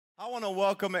I want to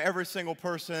welcome every single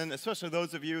person, especially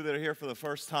those of you that are here for the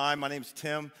first time. My name's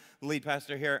Tim, lead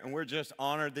pastor here, and we're just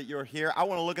honored that you're here. I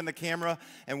want to look in the camera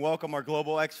and welcome our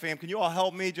Global X fam. Can you all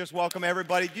help me just welcome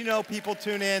everybody? Do you know people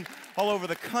tune in all over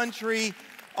the country,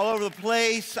 all over the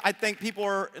place? I think people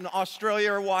are in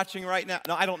Australia are watching right now.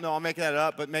 No, I don't know. I'm making that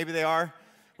up, but maybe they are.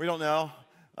 We don't know.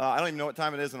 I don't even know what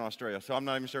time it is in Australia, so I'm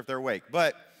not even sure if they're awake.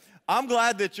 But I'm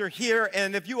glad that you're here,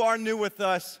 and if you are new with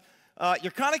us,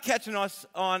 you're kind of catching us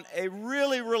on a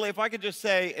really, if I could just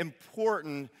say,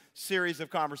 important series of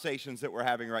conversations that we're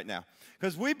having right now.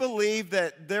 Because we believe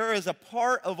that there is a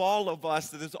part of all of us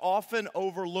that is often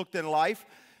overlooked in life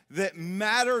that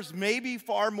matters maybe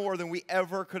far more than we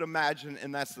ever could imagine,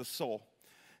 and that's the soul.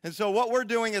 And so what we're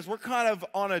doing is we're kind of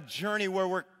on a journey where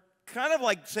we're kind of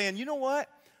like saying, you know what?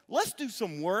 Let's do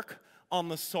some work on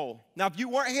the soul. Now, if you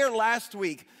weren't here last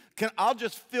week, I'll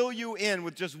just fill you in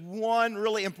with just one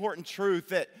really important truth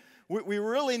that we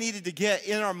really needed to get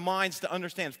in our minds to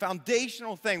understand.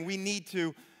 Foundational thing we need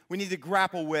to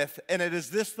grapple with, and it is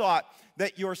this thought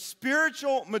that your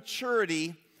spiritual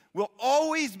maturity will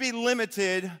always be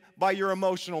limited by your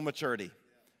emotional maturity.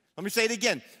 Let me say it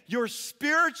again. Your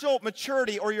spiritual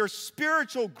maturity or your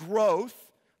spiritual growth,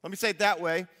 let me say it that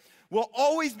way, will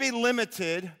always be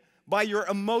limited by your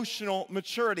emotional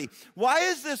maturity. Why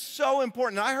is this so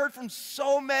important? I heard from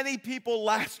so many people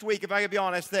last week, if I could be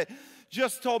honest, that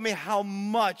just told me how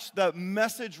much the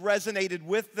message resonated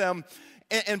with them.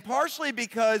 And partially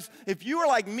because if you were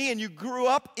like me and you grew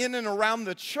up in and around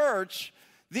the church,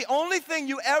 the only thing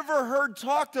you ever heard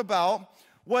talked about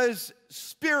was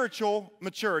spiritual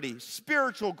maturity,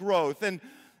 spiritual growth. And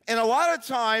a lot of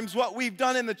times what we've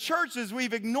done in the church is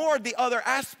we've ignored the other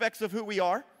aspects of who we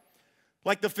are.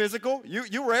 Like the physical,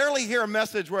 you rarely hear a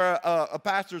message where a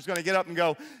pastor is going to get up and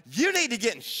go, you need to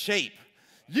get in shape.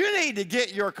 You need to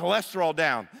get your cholesterol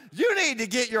down. You need to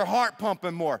get your heart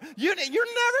pumping more. You're never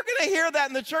going to hear that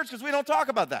in the church because we don't talk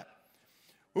about that.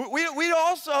 We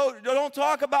also don't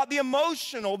talk about the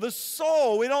emotional, the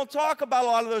soul. We don't talk about a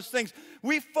lot of those things.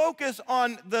 We focus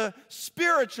on the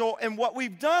spiritual, and what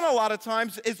we've done a lot of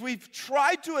times is we've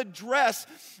tried to address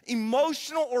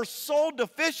emotional or soul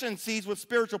deficiencies with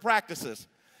spiritual practices.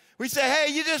 We say,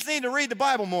 hey, you just need to read the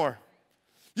Bible more.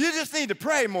 You just need to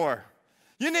pray more.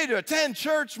 You need to attend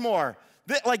church more.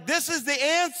 This is the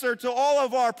answer to all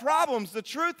of our problems. The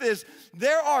truth is,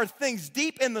 there are things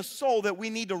deep in the soul that we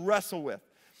need to wrestle with,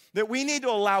 that we need to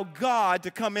allow God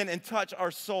to come in and touch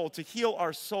our soul, to heal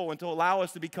our soul, and to allow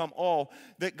us to become all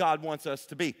that God wants us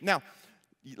to be. Now,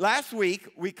 last week,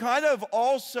 we kind of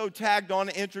also tagged on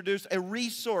and introduced a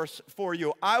resource for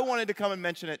you. I wanted to come and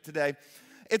mention it today.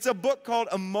 It's a book called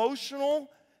Emotionally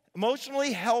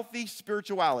Healthy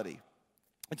Spirituality.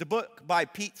 It's a book by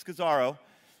Pete Scazzaro,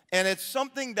 and it's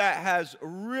something that has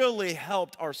really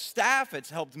helped our staff. It's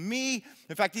helped me.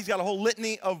 In fact, he's got a whole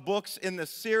litany of books in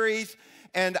this series.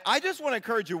 And I just want to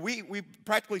encourage you, we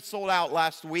practically sold out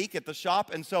last week at the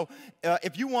shop, and so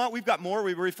if you want, we've got more,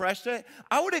 we refreshed it.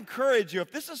 I would encourage you,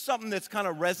 if this is something that's kind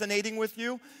of resonating with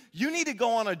you, you need to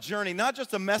go on a journey, not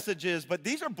just the messages, but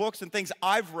these are books and things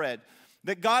I've read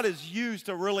that God has used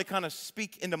to really kind of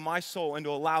speak into my soul and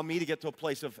to allow me to get to a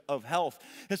place of health.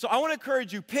 And so I want to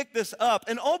encourage you, pick this up.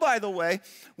 And oh, by the way,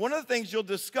 one of the things you'll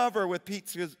discover with Pete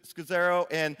Scazzaro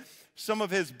and some of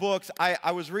his books,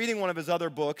 I was reading one of his other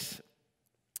books,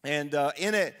 and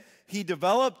in it, he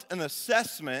developed an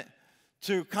assessment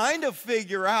to kind of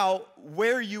figure out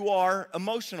where you are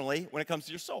emotionally when it comes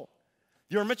to your soul,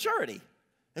 your maturity.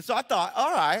 And so I thought,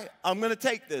 all right, I'm going to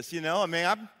take this, I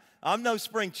mean, I'm no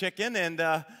spring chicken, and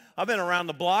I've been around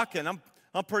the block, and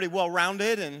I'm pretty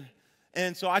well-rounded,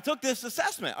 and so I took this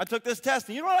assessment. I took this test,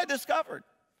 and you know what I discovered?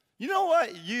 You know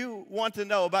what you want to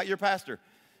know about your pastor?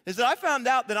 Is that I found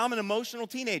out that I'm an emotional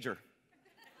teenager.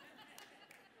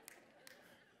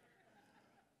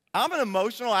 I'm an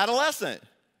emotional adolescent.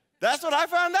 That's what I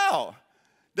found out.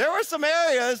 There were some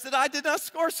areas that I did not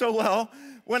score so well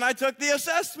when I took the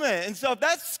assessment. And so if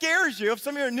that scares you, if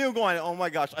some of you are new going, oh my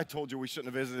gosh, I told you we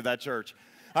shouldn't have visited that church.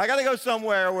 I got to go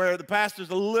somewhere where the pastor's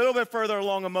a little bit further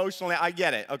along emotionally. I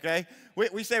get it, okay?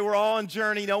 We say we're all on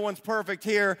journey. No one's perfect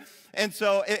here. And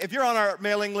so if you're on our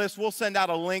mailing list, we'll send out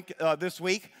a link this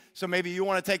week. So maybe you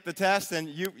want to take the test, and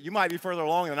you might be further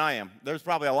along than I am. There's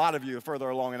probably a lot of you further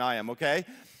along than I am, okay?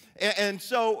 And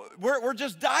so we're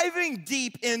just diving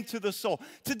deep into the soul.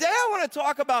 Today I want to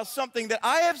talk about something that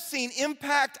I have seen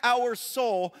impact our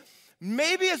soul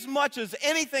maybe as much as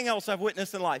anything else I've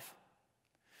witnessed in life.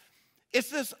 It's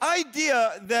this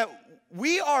idea that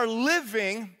we are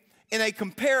living in a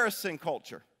comparison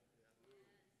culture.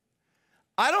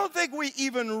 I don't think we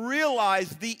even realize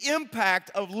the impact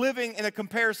of living in a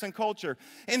comparison culture.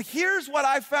 And here's what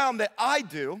I found that I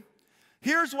do.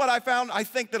 Here's what I found I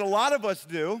think that a lot of us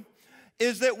do,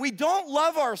 is that we don't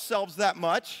love ourselves that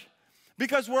much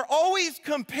because we're always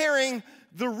comparing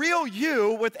the real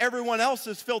you with everyone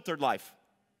else's filtered life.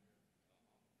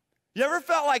 You ever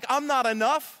felt like I'm not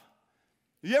enough?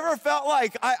 You ever felt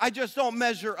like I just don't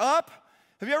measure up?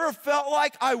 Have you ever felt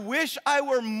like I wish I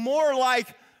were more like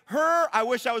her? I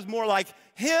wish I was more like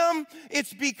him?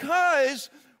 It's because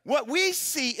what we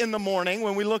see in the morning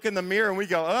when we look in the mirror and we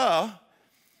go, oh,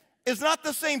 is not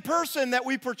the same person that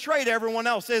we portray to everyone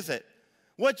else, is it?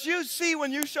 What you see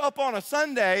when you show up on a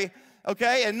Sunday,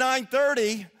 okay, at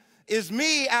 9:30 is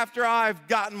me after I've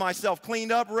gotten myself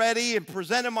cleaned up, ready, and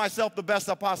presented myself the best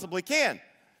I possibly can.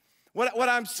 What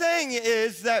I'm saying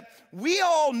is that we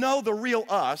all know the real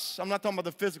us. I'm not talking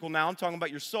about the physical now, I'm talking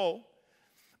about your soul.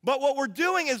 But what we're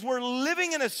doing is we're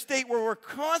living in a state where we're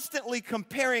constantly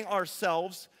comparing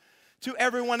ourselves to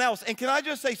everyone else. And can I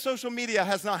just say, social media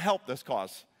has not helped this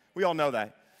cause. We all know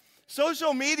that.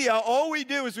 Social media, all we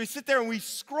do is we sit there and we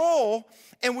scroll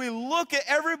and we look at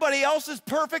everybody else's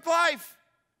perfect life.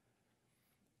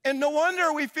 And no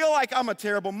wonder we feel like I'm a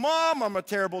terrible mom, I'm a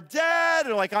terrible dad,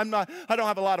 or like I don't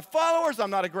have a lot of followers, I'm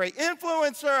not a great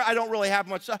influencer, I don't really have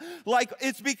much. Like,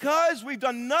 it's because we've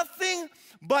done nothing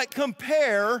but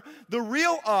compare the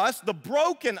real us, the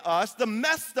broken us, the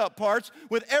messed up parts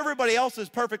with everybody else's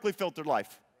perfectly filtered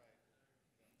life.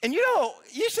 And you know,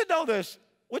 you should know this.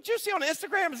 What you see on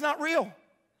Instagram is not real.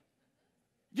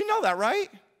 You know that, right?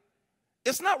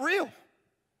 It's not real.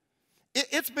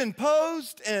 It's been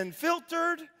posed and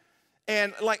filtered,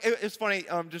 and like it's funny.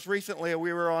 Just recently,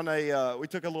 we were on we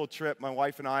took a little trip. My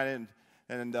wife and I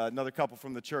and another couple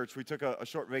from the church. We took a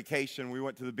short vacation. We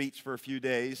went to the beach for a few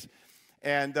days,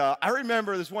 and I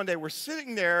remember this one day we're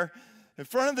sitting there in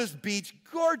front of this beach,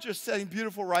 gorgeous setting,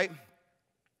 beautiful, right?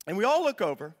 And we all look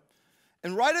over,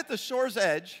 and right at the shore's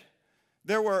edge,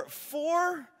 there were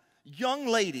 4 young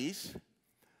ladies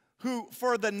who,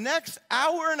 for the next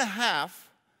hour and a half,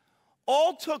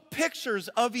 all took pictures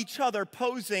of each other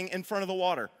posing in front of the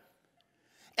water.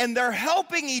 And they're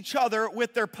helping each other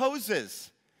with their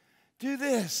poses. Do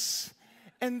this,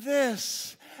 and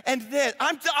this, and this.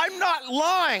 I'm not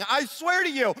lying, I swear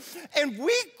to you. And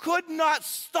we could not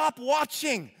stop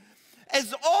watching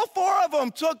as all 4 of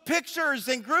them took pictures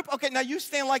in group. Okay, now you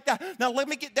stand like that. Now let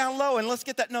me get down low and let's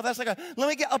get that. No, that's like let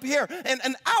me get up here. And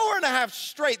an hour and a half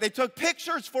straight, they took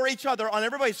pictures for each other on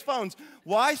everybody's phones.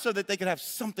 Why? So that they could have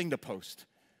something to post.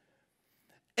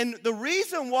 And the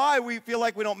reason why we feel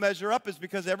like we don't measure up is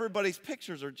because everybody's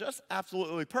pictures are just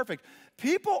absolutely perfect.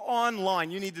 People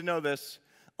online, you need to know this,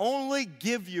 only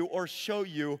give you or show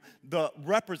you the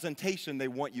representation they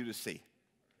want you to see.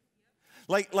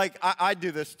 Like I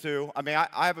do this too. I mean,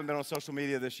 I haven't been on social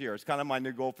media this year. It's kind of my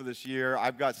new goal for this year.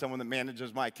 I've got someone that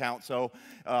manages my account, so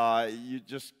you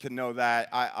just can know that.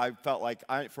 I felt like,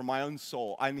 for my own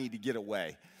soul, I need to get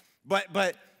away.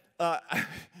 But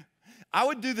I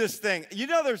would do this thing. You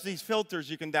know there's these filters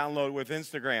you can download with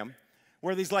Instagram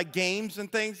where these like games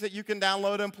and things that you can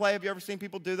download and play. Have you ever seen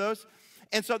people do those?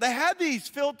 And so they had these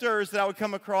filters that I would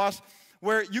come across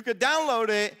where you could download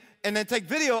it and then take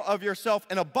video of yourself,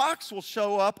 and a box will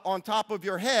show up on top of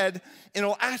your head, and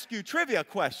it'll ask you trivia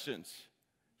questions.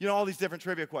 You know, all these different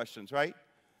trivia questions, right?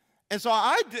 And so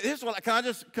can I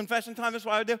just, confession time, this is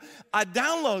what I would do. I'd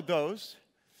download those,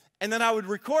 and then I would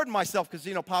record myself, because,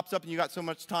 you know, pops up and you got so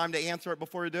much time to answer it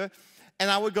before you do it. And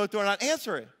I would go through and I'd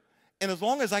answer it. And as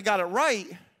long as I got it right,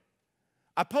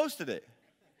 I posted it.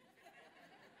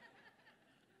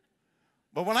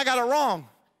 But when I got it wrong,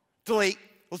 delete,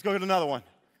 let's go get another one.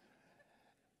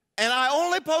 And I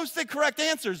only posted correct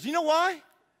answers. You know why?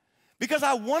 Because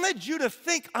I wanted you to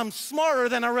think I'm smarter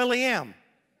than I really am.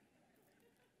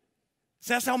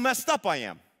 See, that's how messed up I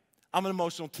am. I'm an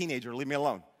emotional teenager. Leave me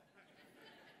alone.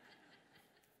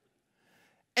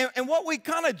 And what we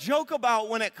kind of joke about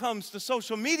when it comes to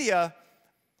social media,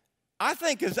 I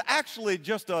think is actually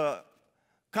just a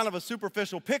kind of a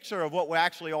superficial picture of what we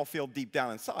actually all feel deep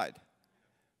down inside.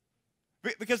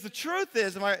 Because the truth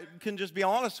is, and I can just be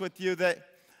honest with you, that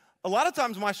a lot of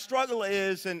times my struggle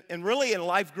is, and really in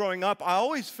life growing up, I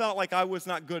always felt like I was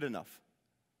not good enough.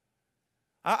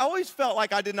 I always felt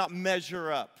like I did not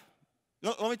measure up.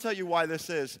 Let me tell you why this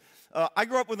is. I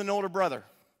grew up with an older brother.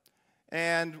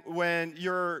 And when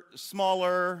you're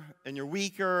smaller and you're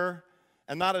weaker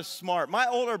and not as smart, my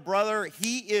older brother,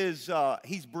 he's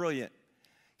brilliant.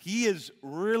 He is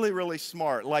really, really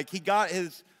smart. Like, he got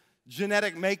his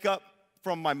genetic makeup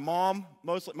from my mom,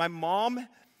 mostly. My mom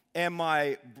and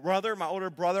my older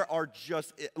brother, are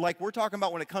just, like, we're talking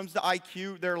about when it comes to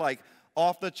IQ, they're like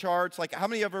off the charts. Like, how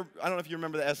many ever, I don't know if you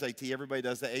remember the SAT, everybody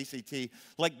does the ACT.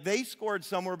 Like, they scored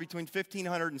somewhere between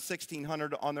 1,500 and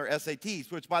 1,600 on their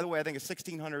SATs, which, by the way, I think a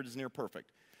 1,600 is near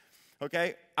perfect.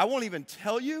 Okay? I won't even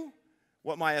tell you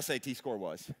what my SAT score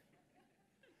was.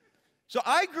 So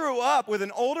I grew up with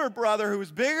an older brother who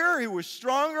was bigger, who was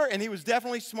stronger, and he was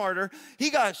definitely smarter. He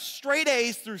got straight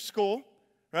A's through school,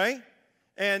 right?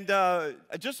 And I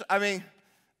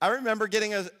remember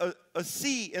getting a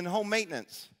C in home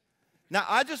maintenance. Now,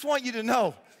 I just want you to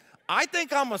know, I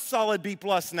think I'm a solid B+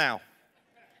 now.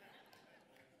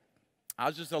 I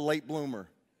was just a late bloomer.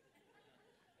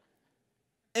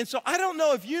 And so I don't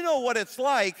know if you know what it's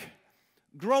like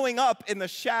growing up in the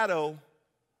shadow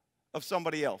of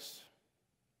somebody else.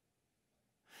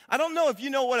 I don't know if you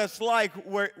know what it's like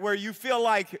where you feel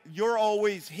like you're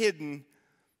always hidden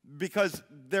because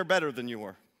they're better than you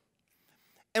are.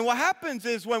 And what happens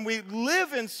is when we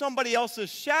live in somebody else's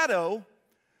shadow,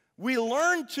 we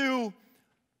learn to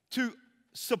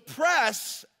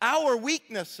suppress our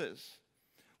weaknesses.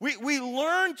 We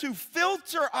learn to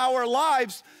filter our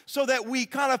lives so that we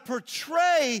kind of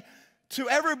portray to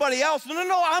everybody else,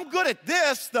 no, I'm good at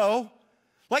this, though.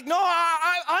 Like, no,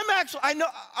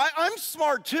 I'm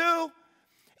smart too.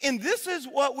 And this is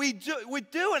what we do.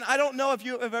 And I don't know if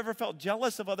you have ever felt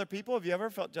jealous of other people. Have you ever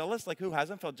felt jealous? Like, who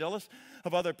hasn't felt jealous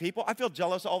of other people? I feel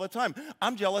jealous all the time.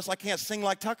 I'm jealous I can't sing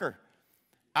like Tucker.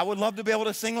 I would love to be able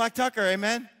to sing like Tucker,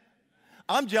 amen?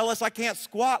 I'm jealous I can't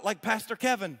squat like Pastor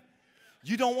Kevin.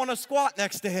 You don't want to squat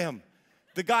next to him.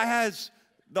 The guy has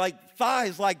like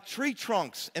thighs like tree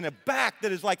trunks and a back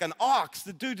that is like an ox.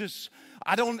 The dude just,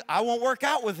 I won't work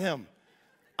out with him.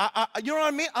 You know what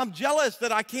I mean? I'm jealous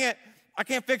that I can't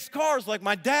fix cars like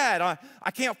my dad.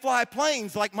 I can't fly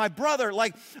planes like my brother.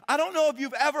 Like, I don't know if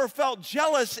you've ever felt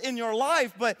jealous in your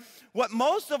life, but what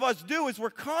most of us do is we're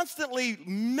constantly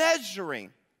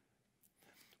measuring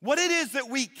what it is that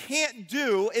we can't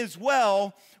do as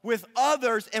well with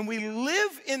others, and we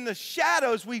live in the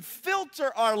shadows. We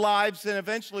filter our lives, and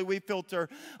eventually we filter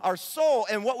our soul.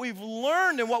 And what we've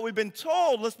learned and what we've been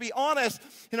told, let's be honest,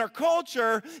 in our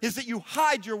culture is that you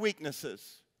hide your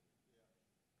weaknesses.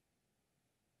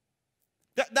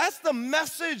 That's the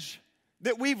message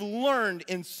that we've learned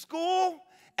in school,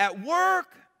 at work,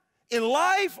 in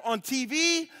life, on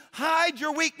TV. Hide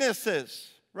your weaknesses,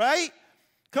 right?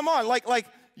 Come on, like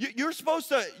you're supposed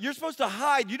to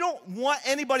hide. You don't want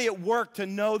anybody at work to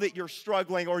know that you're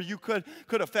struggling or you could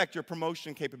affect your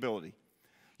promotion capability.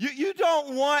 You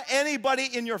don't want anybody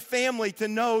in your family to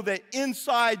know that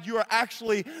inside you are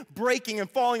actually breaking and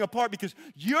falling apart because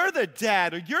you're the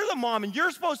dad or you're the mom and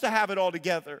you're supposed to have it all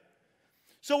together.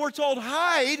 So we're told,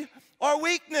 hide our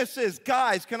weaknesses.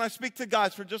 Guys, can I speak to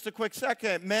guys for just a quick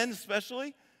second? Men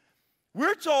especially.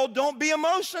 We're told, don't be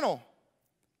emotional.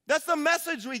 That's the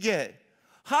message we get.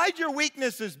 Hide your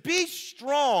weaknesses. Be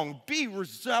strong. Be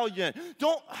resilient.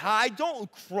 Don't hide. Don't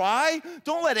cry.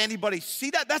 Don't let anybody see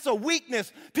that. That's a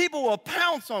weakness. People will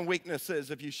pounce on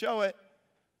weaknesses if you show it.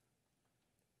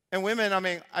 And women, I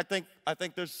mean, I think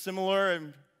there's similar.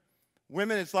 And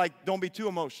women, it's like, don't be too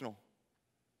emotional.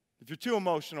 If you're too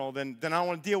emotional, then I don't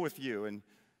want to deal with you, and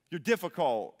you're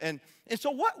difficult. And so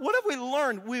what have we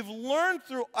learned? We've learned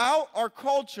throughout our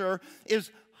culture is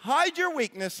hide your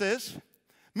weaknesses.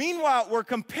 Meanwhile, we're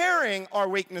comparing our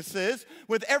weaknesses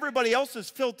with everybody else's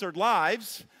filtered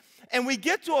lives, and we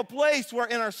get to a place where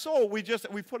in our soul we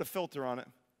put a filter on it.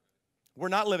 We're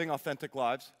not living authentic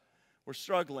lives. We're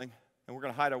struggling, and we're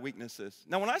going to hide our weaknesses.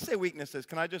 Now, when I say weaknesses,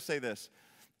 can I just say this?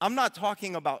 I'm not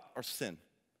talking about our sin.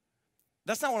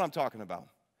 That's not what I'm talking about.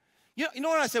 You know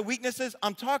when I say weaknesses,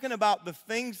 I'm talking about the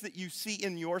things that you see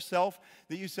in yourself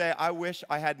that you say, I wish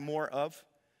I had more of.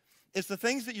 It's the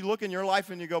things that you look in your life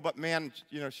and you go, but man,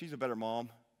 she's a better mom.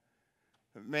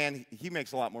 Man, he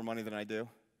makes a lot more money than I do.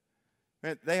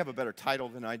 Man, they have a better title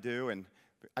than I do, and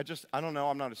I don't know,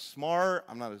 I'm not as smart,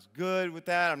 I'm not as good with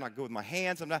that, I'm not good with my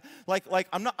hands, I'm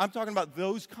talking about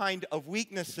those kind of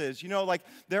weaknesses. Like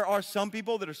there are some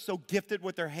people that are so gifted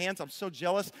with their hands, I'm so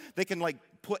jealous, they can like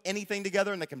put anything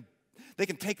together and they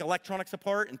can take electronics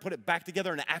apart and put it back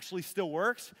together and it actually still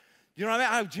works. You know what I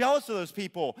mean? I'm jealous of those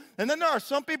people. And then there are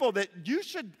some people that you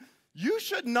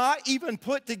should not even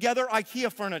put together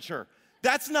IKEA furniture.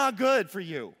 That's not good for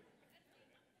you.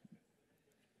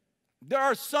 There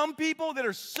are some people that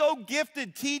are so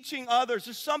gifted teaching others.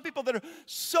 There's some people that are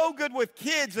so good with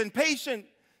kids and patient.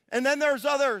 And then there's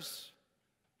others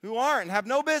who aren't and have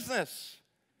no business.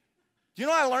 Do you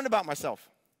know what I learned about myself?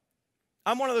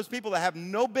 I'm one of those people that have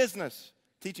no business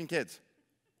teaching kids.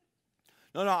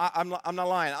 No, I'm not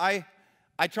lying.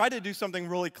 I tried to do something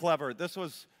really clever. This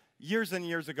was years and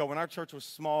years ago when our church was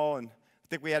small, and I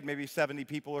think we had maybe 70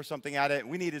 people or something at it.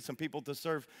 We needed some people to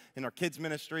serve in our kids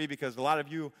ministry because a lot of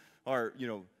you are,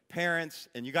 parents,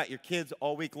 and you got your kids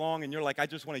all week long, and you're like, I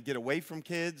just want to get away from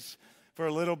kids for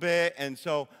a little bit. And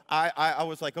so I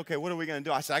was like, okay, what are we going to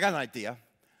do? I said, I got an idea.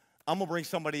 I'm going to bring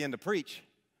somebody in to preach.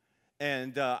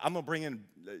 And I'm going to bring in,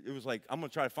 it was like, I'm going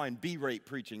to try to find B-rate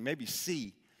preaching, maybe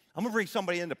C. I'm going to bring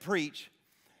somebody in to preach,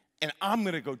 and I'm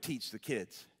going to go teach the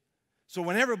kids. So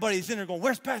when everybody's in there going,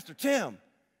 where's Pastor Tim? I'm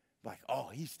like, oh,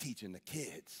 he's teaching the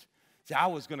kids. See, I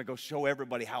was going to go show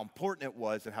everybody how important it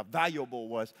was and how valuable it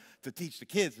was to teach the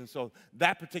kids. And so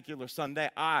that particular Sunday,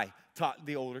 I taught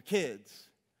the older kids.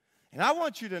 And I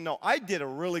want you to know, I did a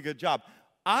really good job.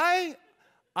 I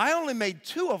only made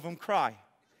 2 of them cry.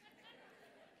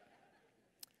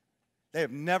 They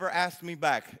have never asked me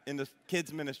back in the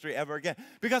kids' ministry ever again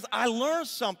because I learned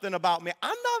something about me. I'm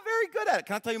not very good at it.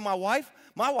 Can I tell you my wife?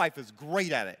 My wife is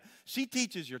great at it. She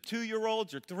teaches your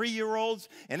 2-year-olds, your 3-year-olds,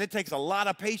 and it takes a lot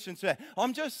of patience.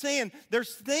 I'm just saying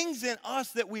there's things in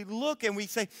us that we look and we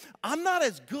say, I'm not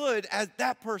as good as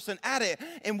that person at it.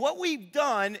 And what we've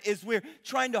done is we're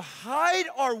trying to hide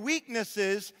our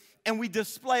weaknesses and we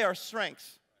display our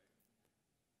strengths.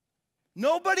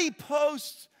 Nobody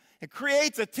posts and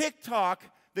creates a TikTok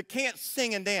that can't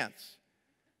sing and dance.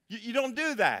 You don't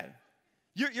do that.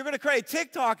 You're going to create a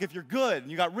TikTok if you're good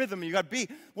and you got rhythm and you got beat.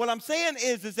 What I'm saying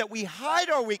is that we hide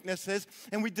our weaknesses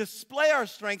and we display our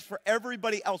strengths for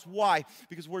everybody else. Why?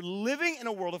 Because we're living in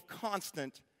a world of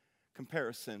constant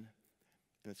comparison,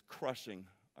 and it's crushing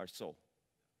our soul.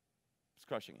 It's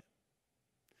crushing it.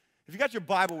 If you got your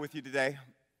Bible with you today,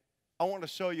 I want to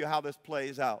show you how this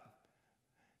plays out.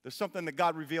 There's something that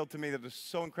God revealed to me that is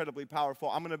so incredibly powerful.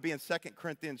 I'm going to be in 2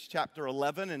 Corinthians chapter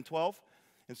 11 and 12.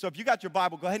 And so if you got your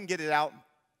Bible, go ahead and get it out.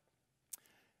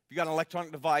 If you got an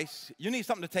electronic device, you need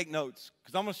something to take notes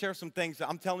because I'm going to share some things that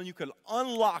I'm telling you could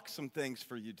unlock some things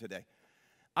for you today.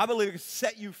 I believe it could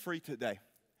set you free today.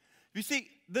 You see,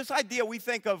 this idea we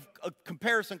think of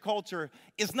comparison culture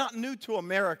is not new to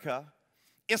America.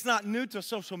 It's not new to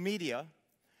social media.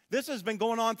 This has been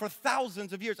going on for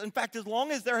thousands of years. In fact, as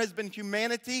long as there has been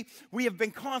humanity, we have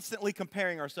been constantly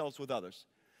comparing ourselves with others.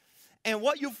 And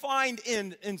what you find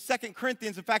in 2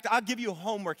 Corinthians, in fact, I'll give you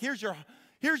homework. Here's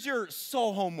your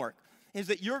soul homework, is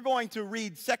that you're going to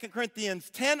read 2 Corinthians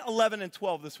 10, 11, and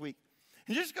 12 this week.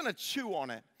 And you're just going to chew on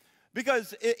it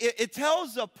because it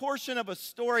tells a portion of a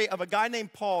story of a guy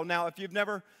named Paul. Now, if you've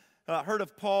never heard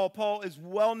of Paul, Paul is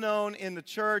well known in the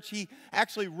church. He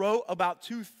actually wrote about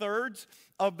 2/3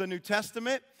 of the New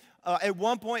Testament. At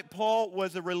one point, Paul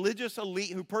was a religious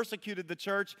elite who persecuted the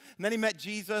church, and then he met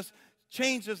Jesus,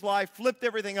 changed his life, flipped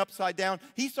everything upside down.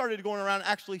 He started going around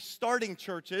actually starting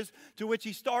churches, to which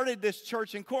he started this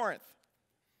church in Corinth.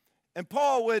 And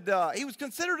Paul he was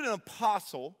considered an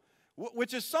apostle,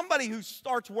 which is somebody who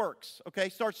starts works, okay,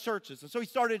 starts churches. And so he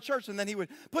started a church, and then he would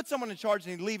put someone in charge,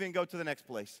 and he'd leave and go to the next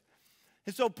place.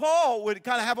 And so Paul would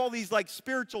kind of have all these like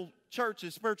spiritual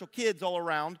churches, spiritual kids all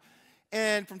around.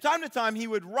 And from time to time, he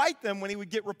would write them when he would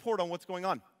get report on what's going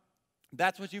on.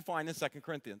 That's what you find in 2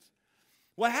 Corinthians.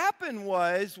 What happened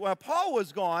was, while Paul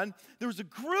was gone, there was a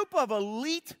group of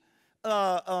elite,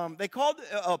 they called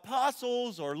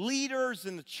apostles or leaders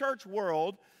in the church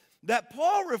world that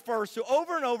Paul refers to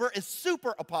over and over as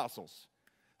super apostles.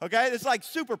 Okay? It's like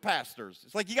super pastors.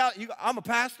 It's like I'm a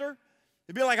pastor.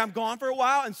 It'd be like I'm gone for a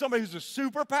while, and somebody who's a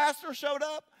super pastor showed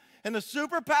up. And the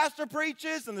super pastor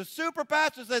preaches, and the super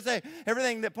pastor says, hey,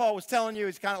 everything that Paul was telling you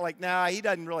is kind of like, nah, he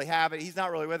doesn't really have it. He's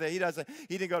not really with it. He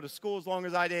didn't go to school as long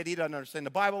as I did. He doesn't understand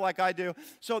the Bible like I do.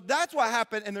 So that's what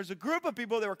happened, and there's a group of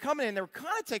people that were coming in. They were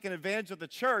kind of taking advantage of the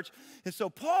church, and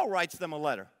so Paul writes them a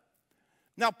letter.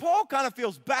 Now, Paul kind of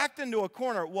feels backed into a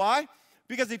corner. Why?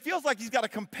 Because he feels like he's got to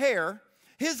compare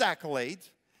his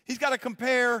accolades. He's got to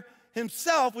compare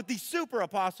himself with these super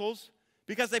apostles,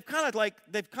 because they've kind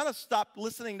of stopped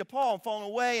listening to Paul and fallen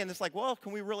away, and it's like, well,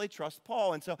 can we really trust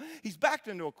Paul? And so he's backed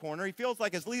into a corner. He feels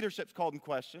like his leadership's called in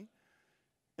question.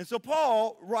 And so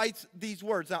Paul writes these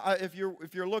words. Now, if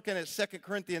you're looking at 2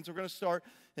 Corinthians, we're going to start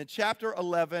in chapter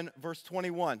 11, verse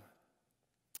 21.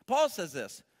 Paul says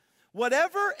this,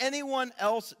 whatever anyone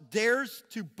else dares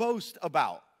to boast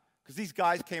about, because these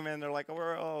guys came in, they're like,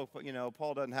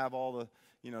 Paul doesn't have all the,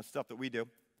 stuff that we do.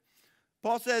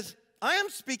 Paul says, I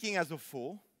am speaking as a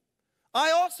fool.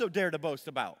 I also dare to boast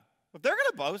about. If they're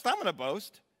going to boast, I'm going to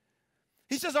boast.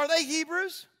 He says, are they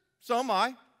Hebrews? So am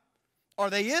I. Are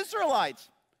they Israelites?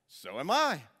 So am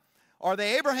I. Are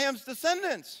they Abraham's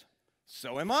descendants?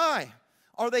 So am I.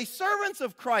 Are they servants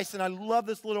of Christ? And I love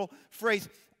this little phrase.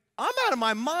 I'm out of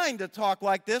my mind to talk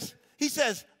like this. He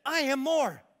says, I am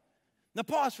more. Now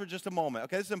pause for just a moment,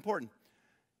 okay? This is important.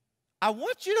 I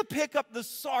want you to pick up the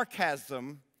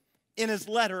sarcasm in his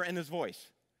letter and his voice.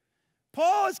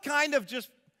 Paul is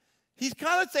he's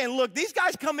kind of saying, look, these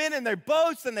guys come in and they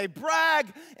boast and they brag,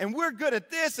 and we're good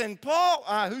at this. And Paul,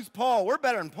 who's Paul? We're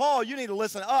better than Paul. You need to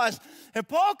listen to us. And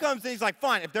Paul comes and he's like,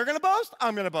 fine, if they're going to boast,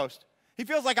 I'm going to boast. He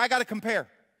feels like I got to compare.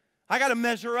 I got to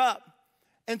measure up.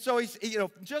 And so he's,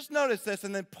 just notice this.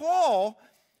 And then Paul,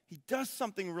 he does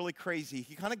something really crazy.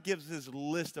 He kind of gives his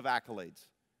list of accolades.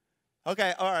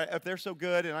 Okay, all right, if they're so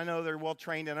good, and I know they're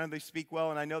well-trained, and I know they speak well,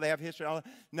 and I know they have history, and all that.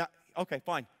 Now, okay,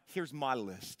 fine, here's my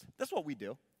list. That's what we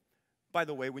do, by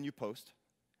the way, when you post.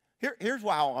 Here's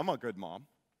how I'm a good mom.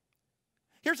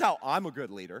 Here's how I'm a good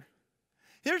leader.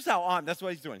 Here's how that's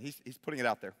what he's doing. He's putting it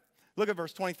out there. Look at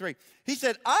verse 23. He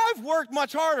said, I've worked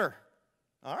much harder.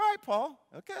 All right, Paul,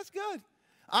 okay, that's good.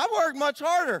 I've worked much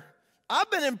harder.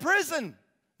 I've been in prison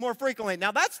more frequently.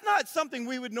 Now, that's not something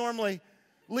we would normally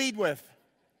lead with.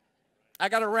 I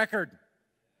got a record,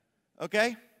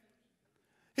 okay?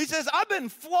 He says, I've been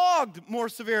flogged more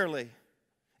severely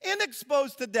and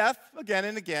exposed to death again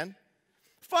and again.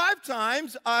 5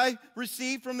 times I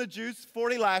received from the Jews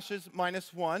 40 lashes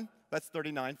minus 1. That's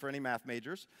 39 for any math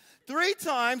majors. 3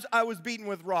 times I was beaten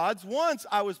with rods. Once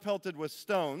I was pelted with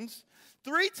stones.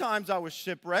 3 times I was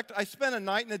shipwrecked. I spent a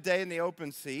night and a day in the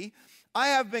open sea. I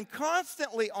have been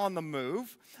constantly on the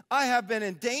move. I have been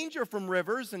in danger from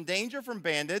rivers, in danger from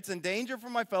bandits, in danger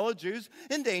from my fellow Jews,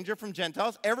 in danger from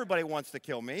Gentiles. Everybody wants to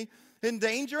kill me. In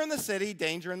danger in the city,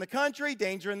 danger in the country,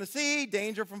 danger in the sea,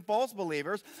 danger from false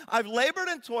believers. I've labored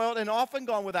and toiled and often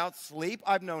gone without sleep.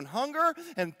 I've known hunger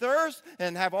and thirst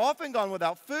and have often gone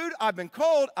without food. I've been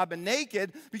cold. I've been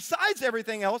naked. Besides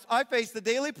everything else, I face the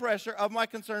daily pressure of my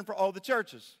concern for all the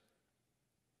churches.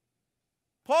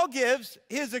 Paul gives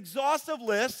his exhaustive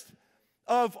list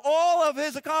of all of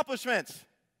his accomplishments.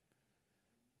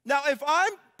 Now, if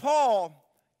I'm Paul,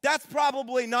 that's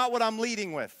probably not what I'm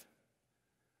leading with,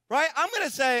 right? I'm going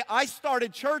to say I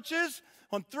started churches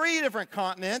on 3 different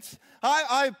continents.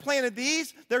 I planted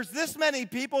these. There's this many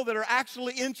people that are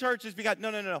actually in churches.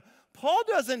 No. Paul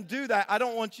doesn't do that. I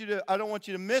don't want you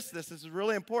to miss this. This is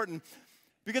really important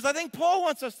because I think Paul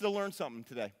wants us to learn something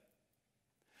today.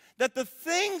 That the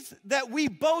things that we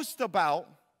boast about,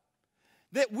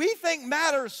 that we think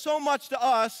matter so much to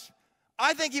us,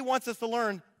 I think he wants us to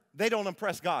learn they don't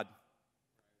impress God.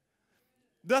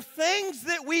 The things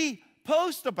that we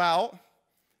post about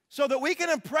so that we can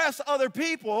impress other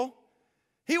people,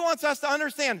 he wants us to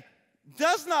understand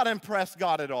does not impress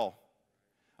God at all.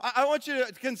 I want you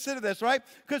to consider this, right?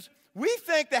 Because we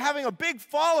think that having a big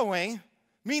following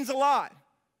means a lot.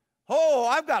 Oh,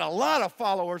 I've got a lot of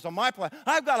followers on my platform.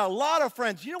 I've got a lot of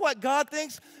friends. You know what God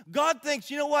thinks? God thinks,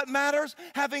 you know what matters?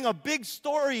 Having a big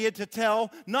story to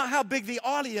tell, not how big the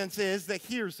audience is that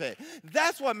hears it.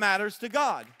 That's what matters to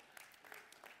God.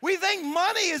 We think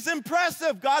money is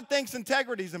impressive. God thinks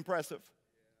integrity is impressive.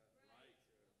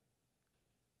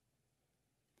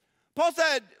 Paul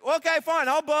said, okay, fine,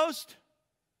 I'll boast.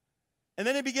 And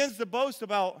then he begins to boast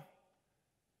about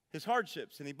his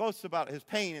hardships, and he boasts about his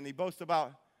pain, and he boasts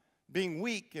about being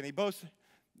weak, and he boasts.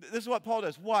 This is what Paul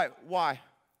does. Why?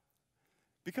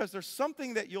 Because there's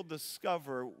something that you'll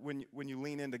discover when you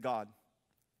lean into God.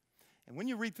 And when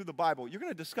you read through the Bible, you're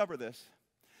going to discover this.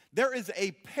 There is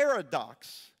a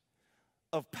paradox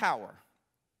of power.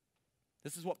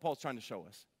 This is what Paul's trying to show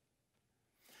us.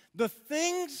 The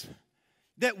things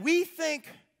that we think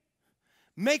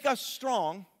make us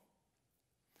strong,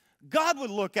 God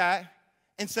would look at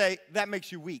and say, that makes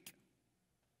you weak.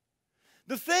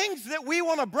 The things that we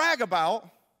want to brag about,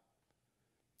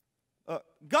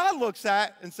 God looks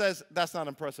at and says, that's not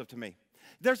impressive to me.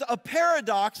 There's a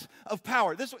paradox of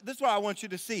power. This is what I want you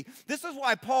to see. This is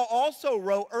why Paul also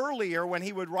wrote earlier when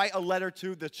he would write a letter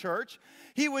to the church.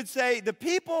 He would say, the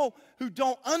people who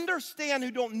don't understand,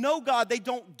 who don't know God, they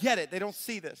don't get it. They don't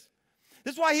see this.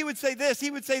 This is why he would say this.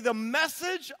 He would say, the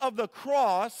message of the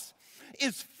cross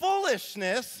is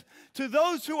foolishness to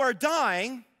those who are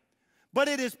dying, but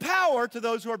it is power to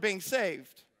those who are being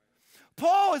saved.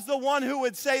 Paul is the one who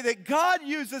would say that God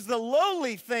uses the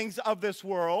lowly things of this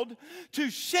world to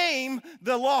shame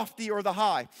the lofty or the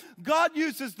high. God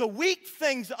uses the weak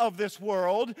things of this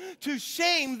world to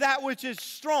shame that which is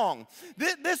strong.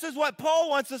 This is what Paul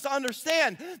wants us to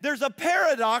understand. There's a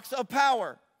paradox of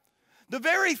power. The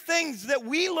very things that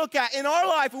we look at in our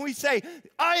life when we say,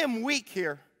 I am weak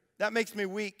here, that makes me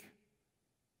weak.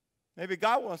 Maybe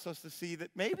God wants us to see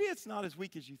that maybe it's not as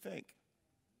weak as you think.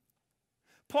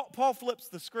 Paul flips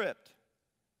the script.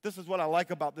 This is what I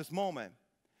like about this moment.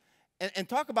 And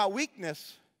talk about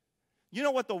weakness. You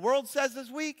know what the world says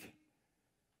is weak?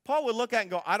 Paul would look at it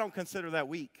and go, I don't consider that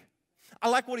weak. I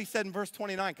like what he said in verse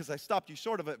 29 because I stopped you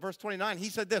short of it. Verse 29, he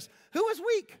said this, who is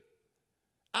weak?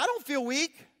 I don't feel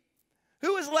weak.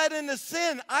 Who is led into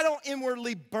sin? I don't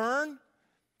inwardly burn.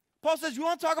 Paul says, you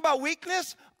want to talk about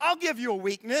weakness? I'll give you a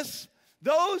weakness.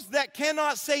 Those that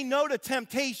cannot say no to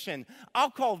temptation, I'll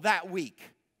call that weak.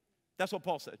 That's what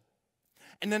Paul said.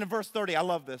 And then in verse 30, I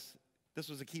love this. This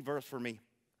was a key verse for me.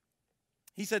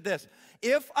 He said this,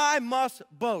 if I must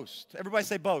boast, everybody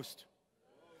say boast.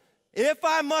 If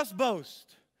I must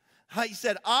boast, he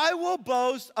said, I will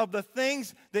boast of the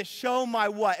things that show my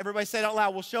what? Everybody say it out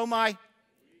loud, will show my,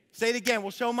 say it again,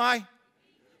 will show my.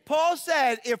 Paul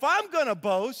said, if I'm going to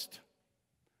boast,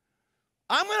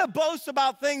 I'm going to boast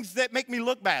about things that make me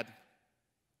look bad.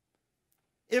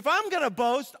 If I'm going to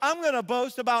boast, I'm going to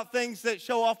boast about things that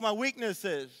show off my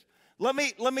weaknesses. Let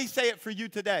me say it for you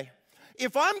today.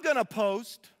 If I'm going to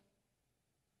post,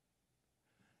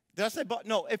 did I say,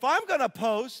 no, if I'm going to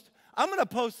post, I'm going to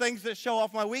post things that show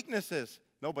off my weaknesses.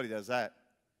 Nobody does that.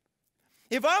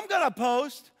 If I'm going to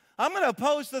post, I'm going to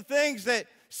post the things that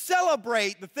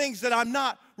celebrate the things that I'm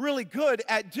not really good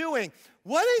at doing.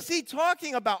 What is he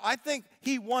talking about? I think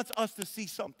he wants us to see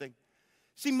something.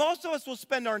 See, most of us will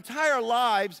spend our entire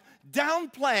lives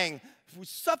downplaying,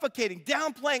 suffocating,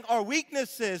 downplaying our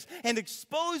weaknesses and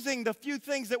exposing the few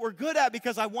things that we're good at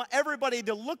because I want everybody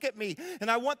to look at me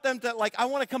and I want them to, I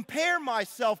want to compare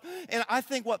myself. And I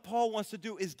think what Paul wants to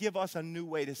do is give us a new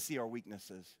way to see our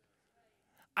weaknesses.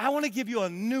 I want to give you a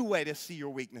new way to see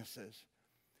your weaknesses.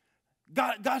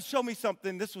 God showed me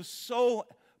something. This was so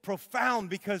profound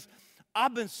because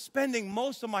I've been spending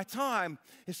most of my time,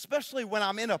 especially when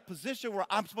I'm in a position where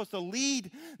I'm supposed to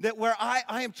lead, that where I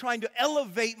am trying to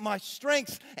elevate my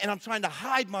strengths and I'm trying to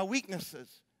hide my weaknesses.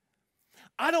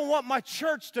 I don't want my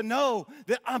church to know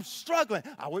that I'm struggling.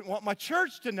 I wouldn't want my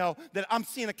church to know that I'm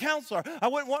seeing a counselor. I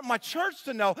wouldn't want my church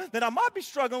to know that I might be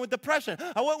struggling with depression.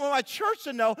 I wouldn't want my church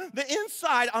to know that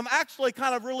inside I'm actually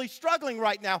kind of really struggling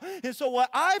right now. And so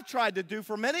what I've tried to do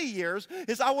for many years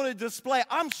is I want to display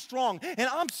I'm strong and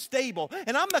I'm stable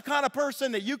and I'm the kind of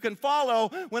person that you can follow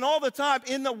when all the time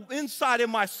inside in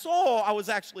my soul I was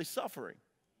actually suffering.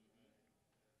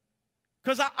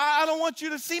 Because I don't want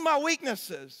you to see my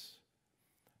weaknesses.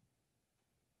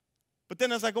 But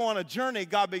then as I go on a journey,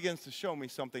 God begins to show me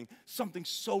something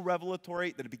so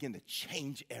revelatory that it began to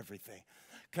change everything.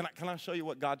 Can I show you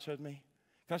what God showed me?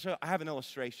 Can I show you? I have an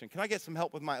illustration. Can I get some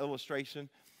help with my illustration?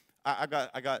 I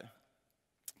got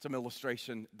some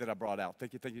illustration that I brought out.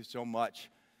 Thank you so much.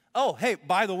 Oh, hey,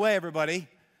 by the way, everybody,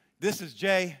 this is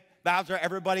Jay Bowser.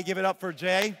 Everybody give it up for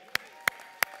Jay.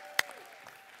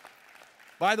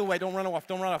 By the way, don't run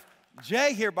off.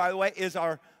 Jay here, by the way, is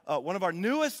one of our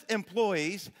newest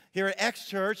employees here at X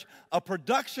Church, a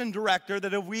production director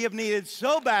that we have needed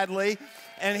so badly.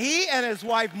 And he and his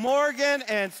wife Morgan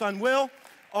and son Will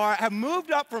have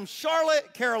moved up from Charlotte,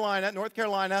 North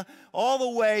Carolina, all the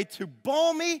way to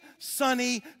balmy,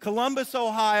 sunny Columbus,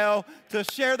 Ohio, to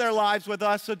share their lives with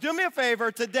us. So do me a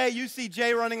favor. Today, you see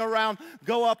Jay running around.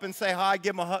 Go up and say hi.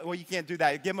 Give him a hug. Well, you can't do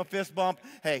that. Give him a fist bump.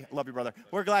 Hey, I love you, brother.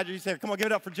 We're glad you're here. Come on, give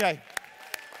it up for Jay.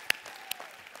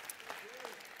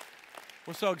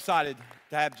 We're so excited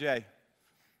to have Jay.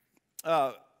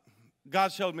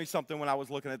 God showed me something when I was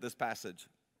looking at this passage.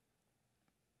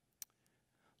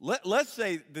 Let's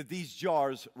say that these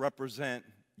jars represent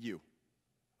you,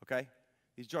 okay?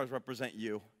 These jars represent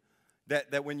you.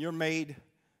 That when you're made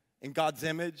in God's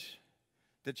image,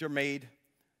 that you're made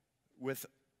with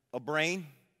a brain,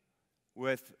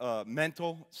 with a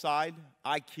mental side,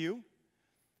 IQ.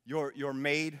 You're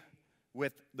made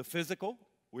with the physical.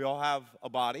 We all have a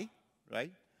body.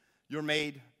 Right? You're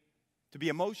made to be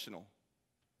emotional.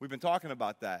 We've been talking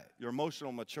about that. Your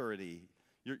emotional maturity,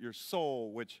 your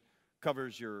soul, which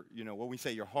covers your, what we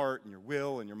say, your heart and your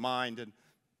will and your mind and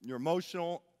your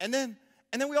emotional. And then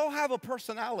we all have a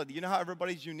personality. You know how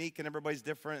everybody's unique and everybody's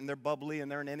different and they're bubbly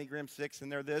and they're an Enneagram 6 and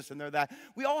they're this and they're that.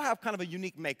 We all have kind of a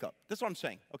unique makeup. That's what I'm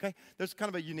saying, okay? There's kind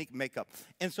of a unique makeup.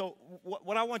 And so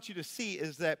what I want you to see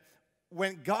is that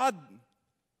when God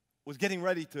was getting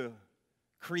ready to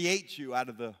create you out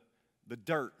of the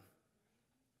dirt.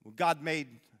 Well, God made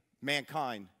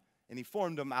mankind, and he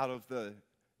formed them out of the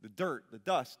dirt, the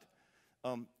dust.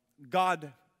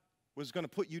 God was going to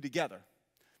put you together.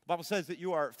 The Bible says that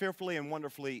you are fearfully and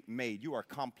wonderfully made. You are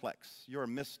complex. You're a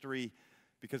mystery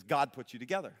because God put you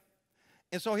together.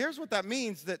 And so here's what that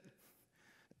means, that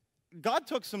God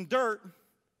took some dirt,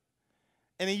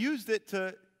 and he used it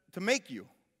to make you,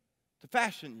 to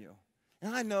fashion you.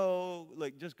 And I know,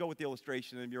 like, just go with the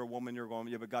illustration. If you're a woman, you're going,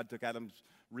 yeah, but God took Adam's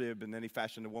rib, and then he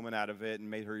fashioned a woman out of it and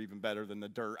made her even better than the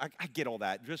dirt. I get all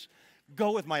that. Just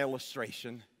go with my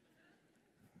illustration.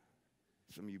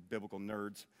 Some of you biblical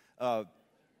nerds.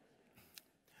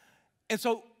 And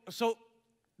so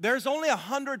there's only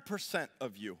 100%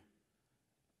 of you.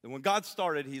 And when God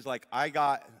started, he's like, I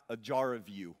got a jar of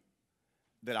you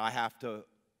that I have to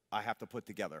put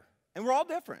together. And we're all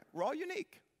different. We're all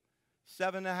unique.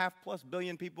 7.5+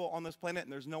 billion people on this planet,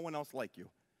 and there's no one else like you.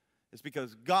 It's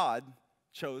because God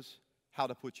chose how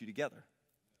to put you together.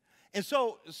 And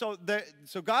so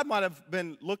God might have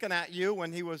been looking at you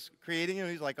when he was creating you,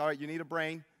 and he's like, all right, you need a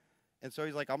brain. And so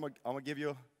he's like, I'm gonna give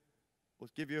you,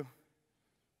 let's give you.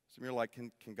 Some of you are like,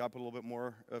 can God put a little bit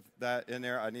more of that in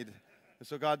there? And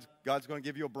so God's going to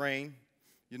give you a brain,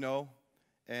 you know,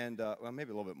 and well,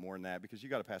 maybe a little bit more than that, because you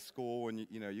got to pass school, and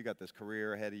you got this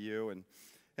career ahead of you,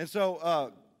 and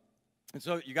so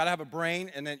you got to have a brain,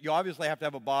 and then you obviously have to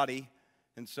have a body,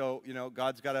 and so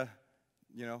God's got to,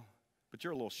 but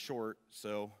you're a little short,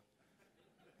 so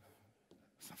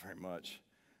it's not very much.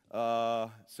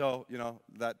 So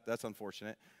that's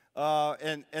unfortunate,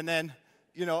 and then.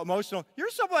 Emotional. You're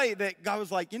somebody that God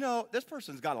was like, this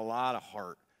person's got a lot of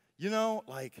heart.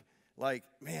 Like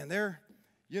man, they're,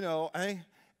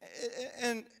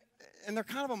 and they're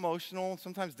kind of emotional,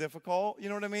 sometimes difficult. You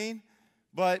know what I mean?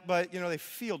 But they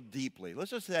feel deeply.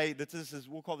 Let's just say that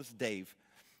we'll call this Dave,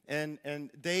 and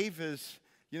Dave is,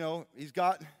 he's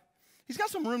got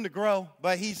some room to grow,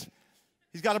 but he's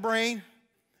got a brain.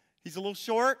 He's a little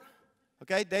short.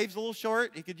 Okay, Dave's a little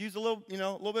short. He could use a little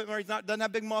bit more. Doesn't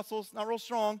have big muscles, not real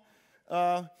strong.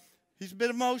 He's a bit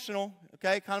emotional,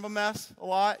 okay, kind of a mess a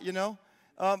lot,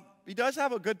 He does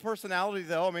have a good personality,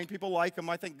 though. I mean, people like him.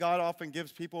 I think God often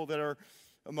gives people that are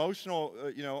emotional,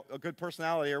 a good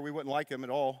personality, or we wouldn't like him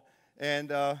at all. And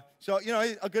so,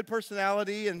 a good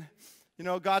personality, and,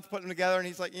 God's putting him together, and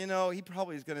he's like, he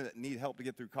probably is going to need help to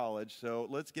get through college, so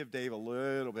let's give Dave a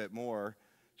little bit more.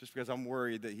 Just because I'm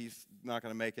worried that he's not going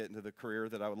to make it into the career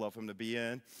that I would love him to be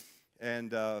in.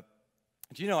 And,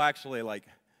 actually, like,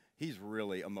 he's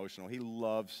really emotional. He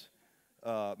loves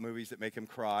movies that make him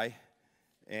cry.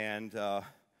 And,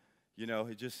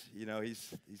 he just,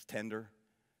 he's tender.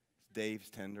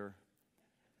 Dave's tender.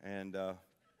 And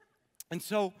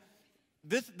so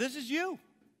this is you.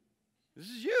 This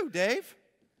is you, Dave.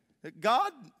 That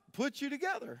God put you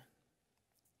together.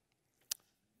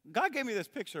 God gave me this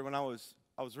picture when I was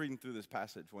reading through this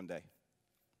passage one day.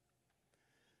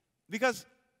 Because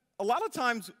a lot of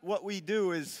times what we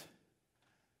do is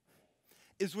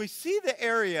we see the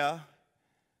area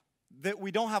that we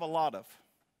don't have a lot of.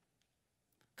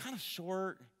 Kind of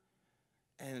short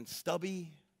and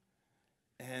stubby,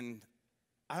 and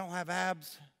I don't have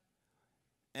abs,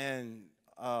 and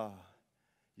I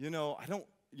don't,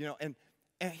 and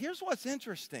here's what's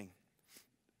interesting.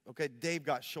 Okay, Dave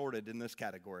got shorted in this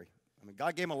category. I mean,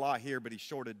 God gave him a lot here, but he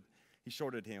shorted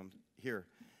him here.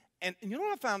 And you know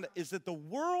what I found is that the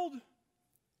world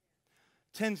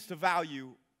tends to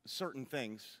value certain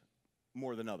things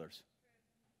more than others.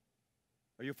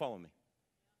 Are you following me?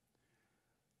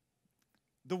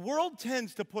 The world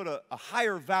tends to put a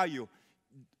higher value.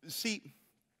 See,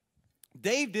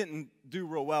 Dave didn't do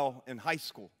real well in high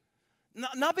school.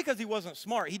 Not because he wasn't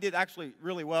smart. He did actually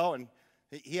really well, and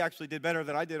he actually did better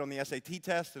than I did on the SAT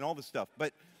test and all this stuff.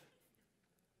 But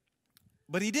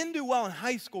he didn't do well in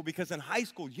high school, because in high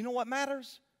school, you know what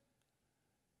matters?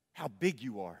 How big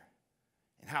you are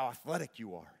and how athletic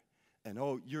you are.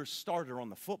 And you're a starter on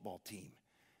the football team.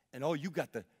 And you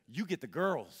get the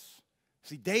girls.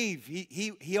 See, Dave,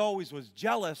 he always was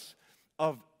jealous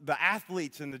of the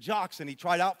athletes and the jocks, and he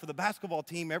tried out for the basketball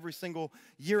team every single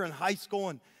year in high school.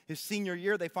 And his senior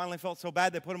year, they finally felt so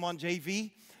bad they put him on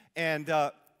JV. And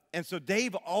so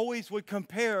Dave always would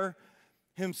compare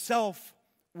himself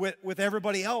with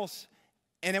everybody else,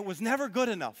 and it was never good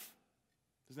enough.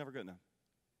 It was never good enough.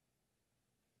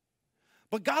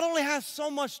 But God only has so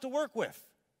much to work with.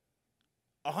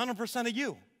 100% of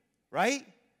you, right?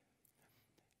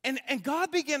 And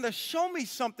God began to show me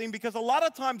something, because a lot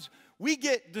of times we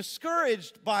get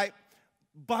discouraged by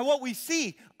what we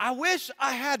see. I wish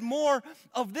I had more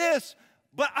of this,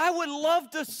 but I would love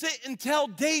to sit and tell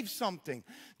Dave something.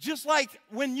 Just like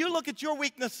when you look at your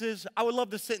weaknesses, I would love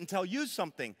to sit and tell you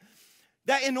something.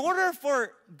 That in order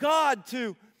for God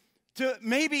to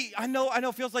maybe, I know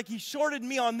it feels like he shorted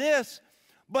me on this,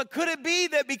 but could it be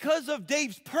that because of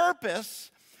Dave's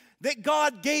purpose, that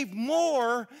God gave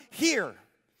more here?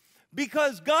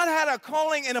 Because God had a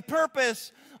calling and a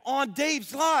purpose on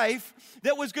Dave's life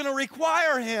that was going to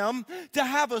require him to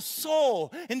have a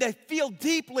soul and to feel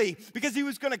deeply, because he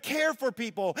was going to care for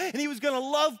people and he was going to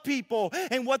love people.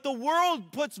 And what the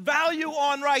world puts value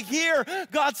on right here,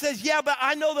 God says, yeah, but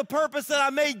I know the purpose that I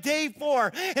made Dave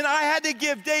for, and I had to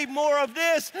give Dave more of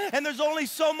this, and there's only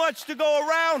so much to go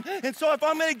around. And so if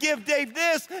I'm going to give Dave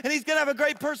this, and he's going to have a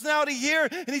great personality here,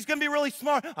 and he's going to be really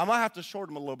smart, I might have to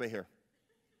shorten him a little bit here.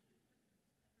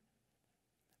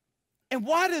 And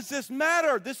why does this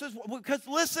matter? This is because,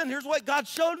 listen, here's what God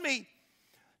showed me.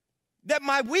 That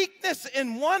my weakness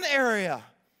in one area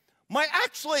might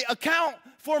actually account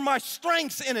for my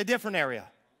strengths in a different area.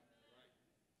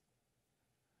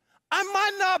 I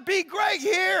might not be great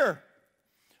here,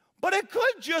 but it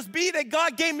could just be that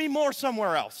God gave me more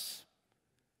somewhere else.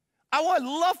 I would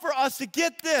love for us to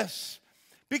get this,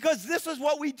 because this is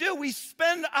what we do. We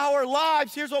spend our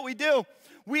lives, here's what we do.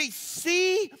 We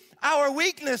see our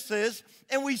weaknesses,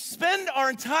 and we spend our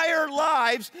entire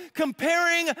lives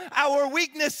comparing our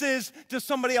weaknesses to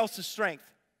somebody else's strength.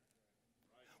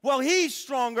 Well, he's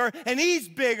stronger, and he's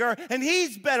bigger, and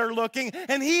he's better looking,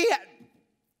 and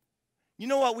You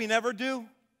know what we never do?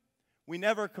 We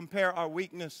never compare our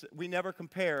weakness. We never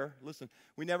compare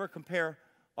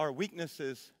our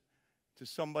weaknesses to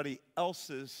somebody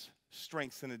else's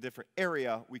strengths in a different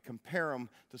area. We compare them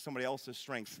to somebody else's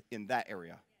strengths in that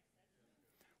area.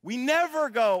 We never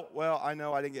go, well, I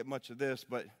know I didn't get much of this,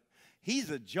 but he's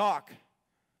a jock.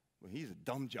 Well, he's a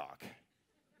dumb jock.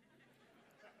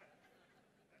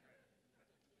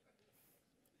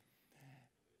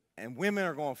 And women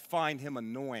are going to find him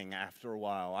annoying after a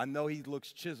while. I know he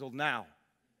looks chiseled now,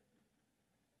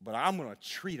 but I'm going to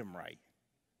treat him right.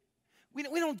 We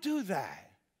don't do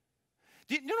that.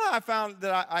 Do you know what I found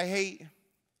that I hate?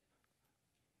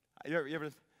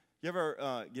 You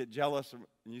ever get jealous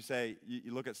and you say,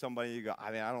 you look at somebody and you go,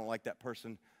 I don't like that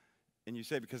person. And you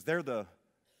say, because they're the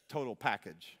total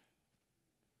package.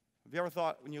 Have you ever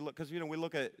thought, when you look, because we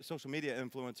look at social media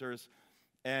influencers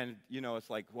and it's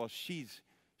like, well, she's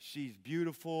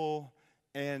beautiful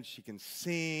and she can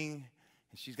sing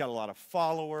and she's got a lot of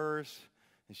followers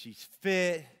and she's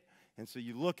fit. And so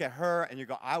you look at her and you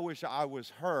go, I wish I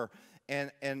was her.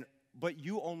 But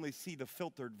you only see the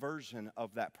filtered version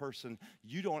of that person.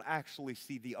 You don't actually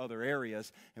see the other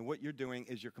areas. And what you're doing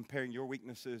is you're comparing your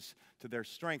weaknesses to their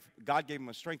strength. God gave them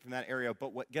a strength in that area,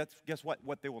 but guess what?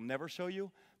 What they will never show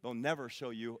you? They'll never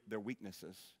show you their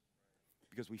weaknesses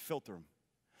because we filter them.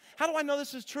 How do I know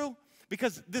this is true?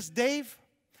 Because this Dave,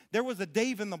 there was a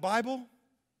Dave in the Bible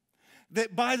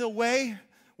that, by the way,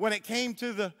 when it came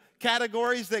to the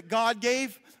categories that God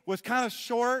gave, was kind of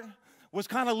short, was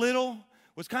kind of little,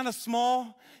 was kind of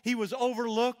small. He was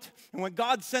overlooked. And when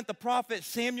God sent the prophet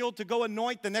Samuel to go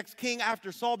anoint the next king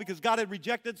after Saul, because God had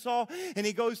rejected Saul, and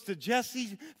he goes to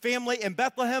Jesse's family in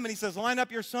Bethlehem, and he says, line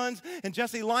up your sons. And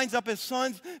Jesse lines up his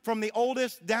sons from the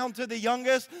oldest down to the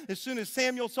youngest. As soon as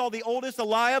Samuel saw the oldest,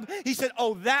 Eliab, he said,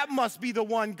 oh, that must be the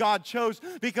one God chose,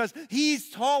 because he's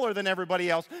taller than everybody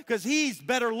else, because he's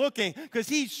better looking, because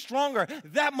he's stronger.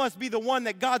 That must be the one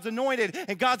that God's anointed.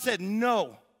 And God said,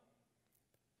 no.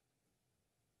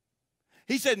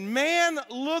 He said, man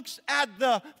looks at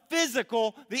the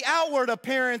physical, the outward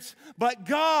appearance, but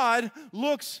God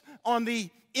looks on the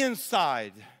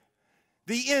inside.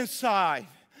 The inside.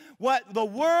 What the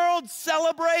world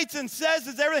celebrates and says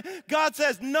is everything. God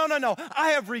says, no, no, no. I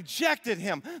have rejected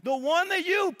him. The one that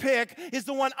you pick is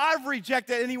the one I've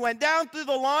rejected. And he went down through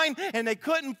the line, and they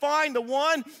couldn't find the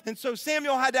one. And so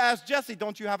Samuel had to ask Jesse,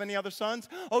 don't you have any other sons?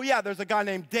 Oh, yeah, there's a guy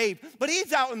named Dave. But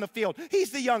he's out in the field.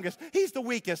 He's the youngest. He's the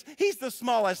weakest. He's the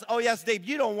smallest. Oh, yes, Dave,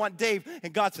 you don't want Dave.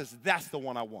 And God says, that's the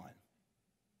one I want.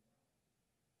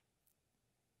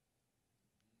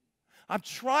 I'm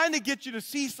trying to get you to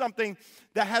see something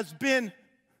that has been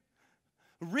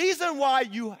the reason why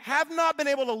you have not been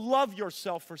able to love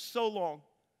yourself for so long.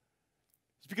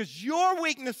 It's because your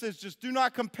weaknesses just do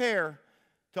not compare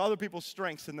to other people's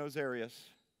strengths in those areas.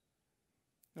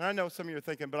 And I know some of you are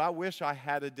thinking, but I wish I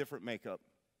had a different makeup.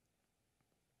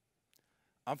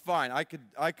 I'm fine.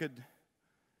 I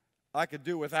could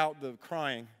do without the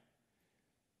crying.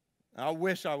 I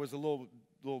wish I was a little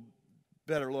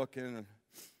better looking.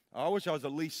 I wish I was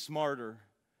at least smarter.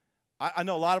 I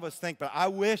know a lot of us think, but I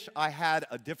wish I had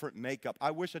a different makeup.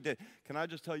 I wish I did. Can I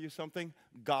just tell you something?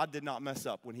 God did not mess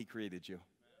up when he created you.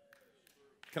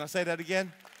 Can I say that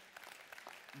again?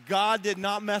 God did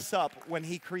not mess up when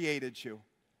he created you.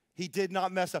 He did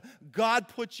not mess up. God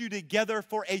put you together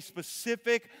for a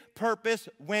specific purpose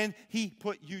when he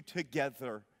put you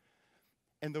together.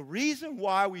 And the reason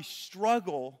why we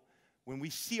struggle when we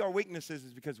see our weaknesses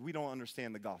is because we don't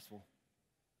understand the gospel.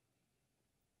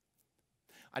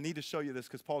 I need to show you this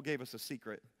because Paul gave us a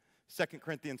secret. 2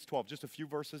 Corinthians 12, just a few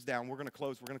verses down. We're going to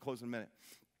close in a minute.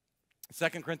 2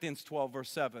 Corinthians 12, verse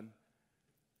 7.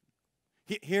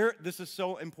 Here, this is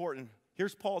so important.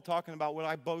 Here's Paul talking about what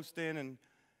I boast in, and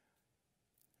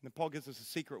then Paul gives us a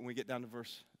secret when we get down to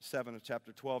verse 7 of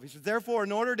chapter 12. He says, therefore,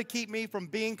 in order to keep me from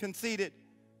being conceited,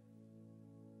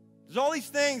 there's all these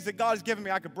things that God has given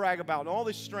me I could brag about, and all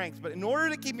this strength, but in order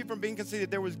to keep me from being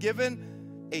conceited, there was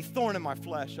given a thorn in my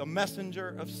flesh, a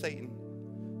messenger of Satan,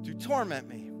 to torment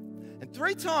me. And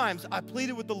 3 times I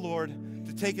pleaded with the Lord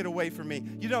to take it away from me.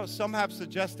 You know, some have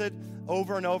suggested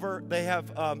over and over,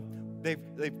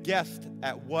 they've guessed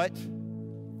at what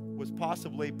was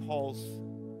possibly Paul's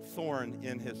thorn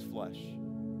in his flesh.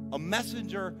 A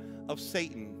messenger of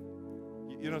Satan.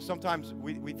 You know, sometimes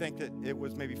we think that it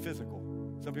was maybe physical.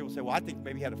 Some people say, well, I think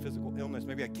maybe he had a physical illness,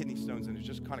 maybe he had kidney stones, and it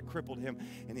just kind of crippled him,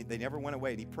 and they never went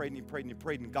away, and he prayed, and he prayed, and he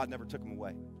prayed, and God never took him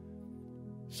away.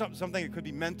 Something that could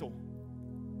be mental.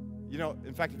 You know,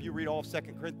 in fact, if you read all of 2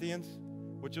 Corinthians,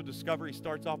 what you'll discover, he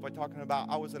starts off by talking about,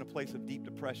 I was in a place of deep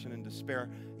depression and despair,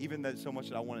 even that so much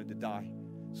that I wanted to die.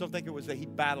 Some think it was that he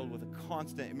battled with a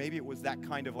constant, maybe it was that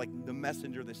kind of like the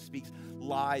messenger that speaks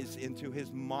lies into his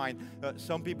mind.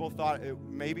 Some people thought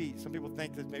some people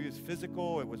think that maybe it was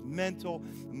physical, it was mental,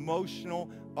 emotional.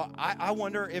 I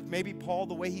wonder if maybe Paul,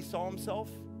 the way he saw himself,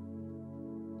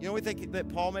 you know, we think that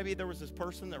Paul, maybe there was this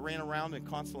person that ran around and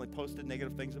constantly posted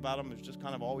negative things about him. It was just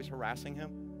kind of always harassing him.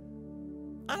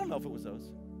 I don't know if it was those.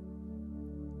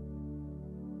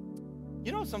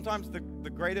 You know, sometimes the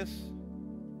greatest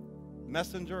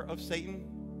messenger of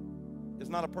Satan is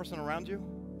not a person around you,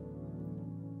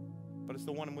 but it's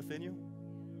the one within you.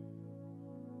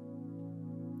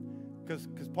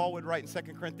 Because Paul would write in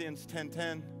 2 Corinthians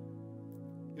 10:10,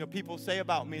 you know, people say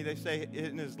about me, they say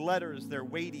in his letters they're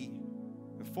weighty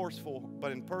and forceful,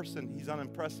 but in person he's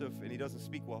unimpressive and he doesn't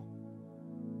speak well.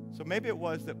 So maybe it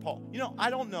was that Paul, you know, I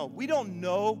don't know. We don't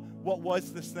know what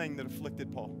was this thing that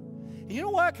afflicted Paul. And you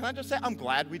know what? Can I just say, I'm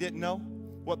glad we didn't know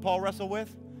what Paul wrestled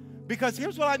with. Because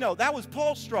here's what I know. That was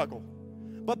Paul's struggle.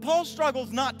 But Paul's struggle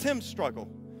is not Tim's struggle.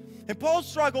 And Paul's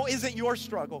struggle isn't your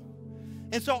struggle.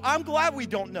 And so I'm glad we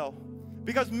don't know.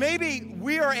 Because maybe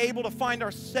we are able to find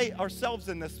ourselves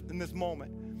in this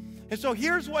moment. And so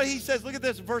here's what he says. Look at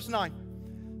this, verse 9.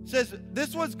 It says,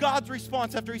 this was God's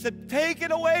response after he said, take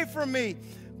it away from me.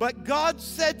 But God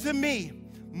said to me,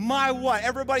 my what?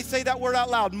 Everybody say that word out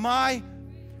loud. My,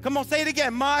 come on, say it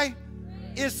again. My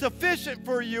is sufficient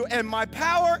for you, and my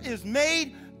power is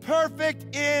made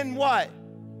perfect in what?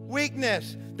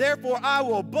 Weakness. Therefore, I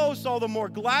will boast all the more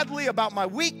gladly about my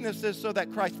weaknesses so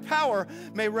that Christ's power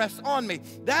may rest on me.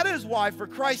 That is why, for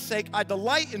Christ's sake, I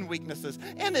delight in weaknesses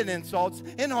and in insults,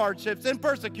 in hardships, in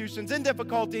persecutions, in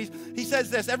difficulties. He says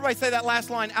this. Everybody say that last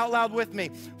line out loud with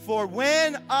me. For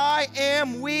when I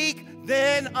am weak,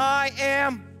 then I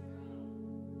am.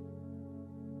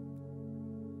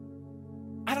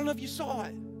 I don't know if you saw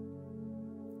it.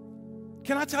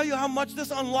 Can I tell you how much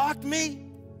this unlocked me?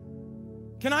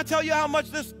 Can I tell you how much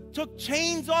this took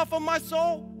chains off of my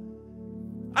soul?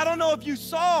 I don't know if you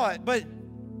saw it, but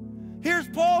here's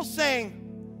Paul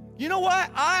saying, you know what?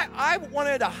 I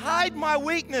wanted to hide my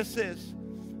weaknesses,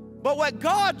 but what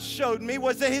God showed me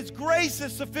was that his grace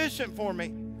is sufficient for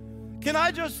me. Can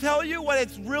I just tell you what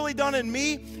it's really done in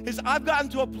me is I've gotten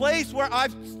to a place where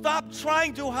I've stopped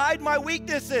trying to hide my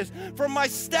weaknesses from my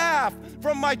staff,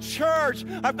 from my church.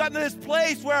 I've gotten to this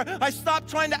place where I stopped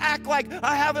trying to act like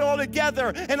I have it all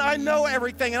together and I know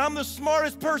everything and I'm the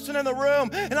smartest person in the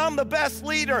room and I'm the best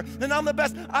leader and I'm the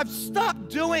best. I've stopped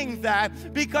doing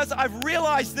that because I've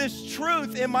realized this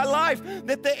truth in my life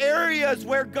that the areas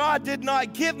where God did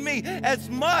not give me as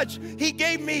much, he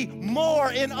gave me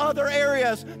more in other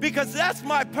areas because that's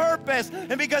my purpose.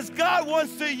 And because God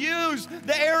wants to use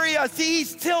the areas,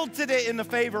 he's tilted it in the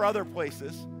favor of other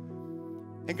places.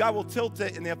 And God will tilt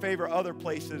it in the favor of other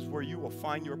places where you will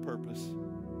find your purpose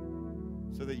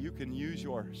so that you can use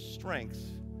your strengths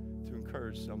to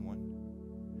encourage someone.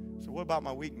 So what about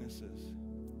my weaknesses?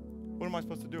 What am I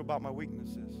supposed to do about my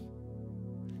weaknesses?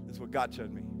 That's what God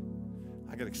showed me.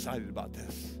 I get excited about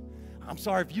this. I'm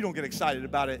sorry if you don't get excited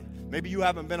about it. Maybe you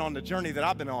haven't been on the journey that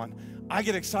I've been on. I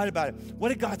get excited about it. What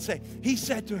did God say? He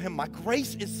said to him, my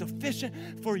grace is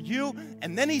sufficient for you.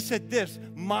 And then he said this,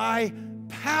 my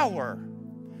power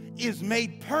is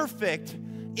made perfect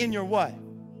in your what?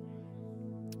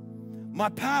 My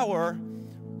power.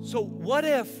 So what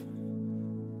if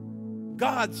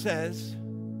God says,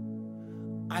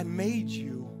 I made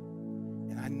you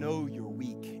and I know you're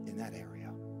weak in that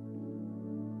area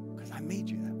because I made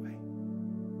you that way.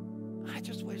 I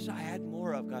just wish I had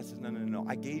more of. God says, no.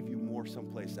 I gave you more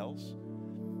someplace else.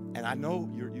 And I know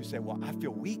you say, well, I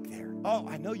feel weak there. Oh,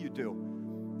 I know you do.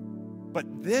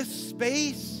 But this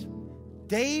space,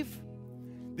 Dave,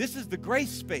 this is the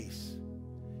grace space.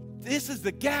 This is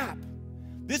the gap.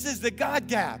 This is the God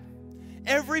gap.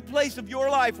 Every place of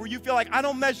your life where you feel like I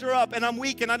don't measure up and I'm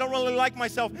weak and I don't really like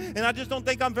myself and I just don't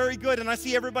think I'm very good and I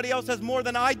see everybody else has more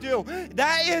than I do.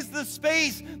 That is the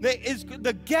space, that is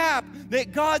the gap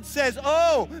that God says,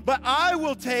 oh, but I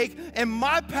will take and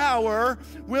my power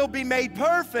will be made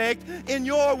perfect in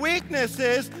your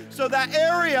weaknesses. So that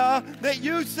area that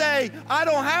you say, I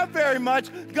don't have very much,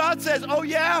 God says, oh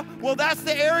yeah, well that's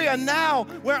the area now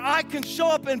where I can show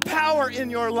up in power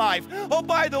in your life. Oh,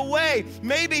 by the way,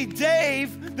 maybe Dave,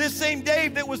 this same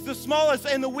Dave that was the smallest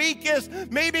and the weakest,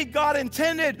 maybe God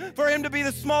intended for him to be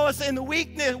the smallest and the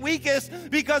weakest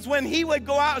because when he would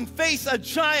go out and face a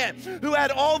giant who had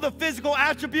all the physical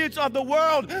attributes of the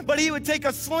world, but he would take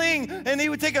a sling and he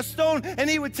would take a stone and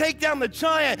he would take down the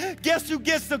giant. Guess who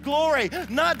gets the glory?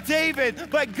 Not David,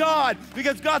 but God,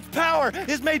 because God's power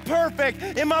is made perfect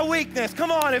in my weakness.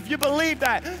 Come on, if you believe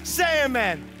that, say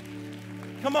amen.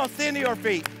 Come on, stand to your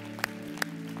feet.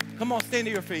 Come on, stand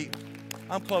to your feet.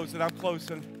 I'm closing.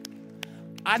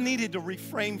 I needed to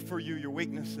reframe for you your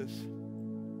weaknesses.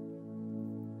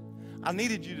 I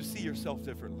needed you to see yourself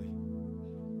differently.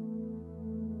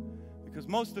 Because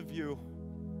most of you,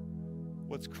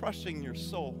 what's crushing your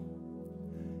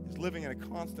soul is living in a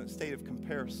constant state of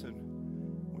comparison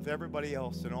with everybody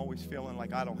else and always feeling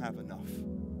like I don't have enough.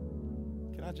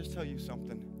 Can I just tell you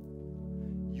something?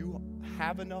 You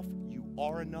have enough. You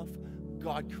are enough.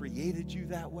 God created you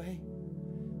that way.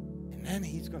 And then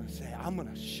he's going to say, I'm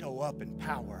going to show up in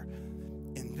power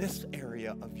in this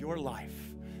area of your life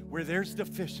where there's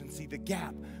deficiency, the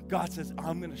gap. God says,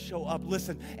 I'm going to show up.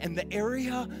 Listen, and the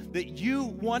area that you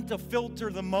want to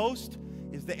filter the most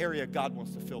is the area God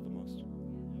wants to fill the most.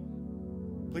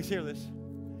 Please hear this.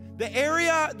 The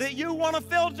area that you want to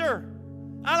filter,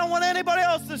 I don't want anybody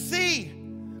else to see.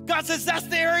 God says, that's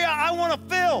the area I want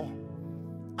to fill.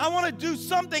 I want to do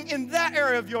something in that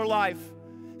area of your life.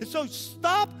 And so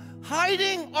stop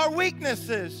hiding our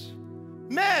weaknesses.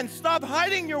 Men, stop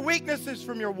hiding your weaknesses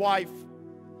from your wife.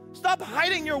 Stop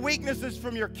hiding your weaknesses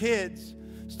from your kids.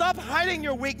 Stop hiding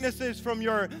your weaknesses from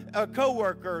your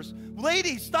coworkers.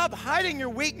 Ladies, stop hiding your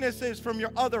weaknesses from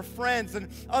your other friends and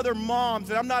other moms.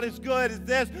 And I'm not as good as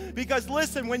this. Because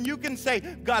listen, when you can say,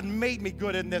 God made me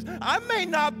good in this. I may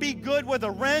not be good with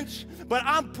a wrench, but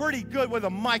I'm pretty good with a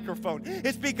microphone.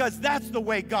 It's because that's the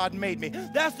way God made me.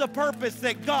 That's the purpose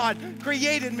that God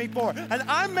created me for. And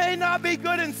I may not be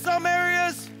good in some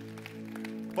areas,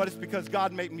 but it's because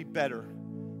God made me better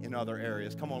in other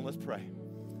areas. Come on, let's pray.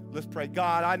 Let's pray.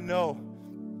 God, I know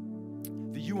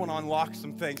that you want to unlock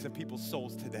some things in people's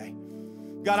souls today.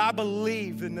 God, I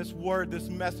believe in this word, this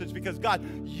message, because God,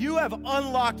 you have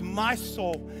unlocked my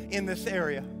soul in this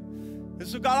area. And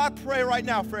so God, I pray right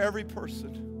now for every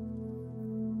person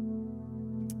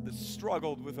that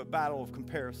struggled with a battle of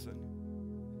comparison,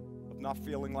 of not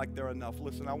feeling like they're enough.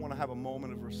 Listen, I want to have a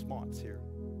moment of response here.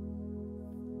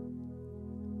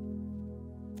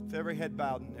 With every head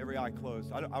bowed and every eye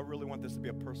closed, I really want this to be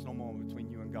a personal moment between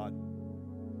you and God.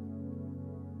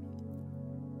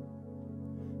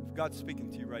 If God's speaking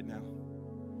to you right now,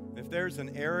 if there's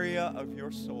an area of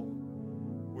your soul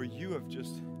where you have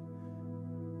just,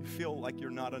 you feel like you're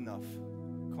not enough,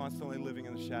 constantly living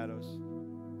in the shadows,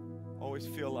 always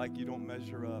feel like you don't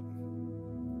measure up,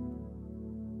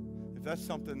 if that's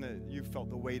something that you felt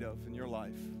the weight of in your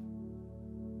life,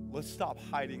 let's stop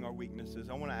hiding our weaknesses.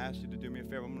 I want to ask you to do me a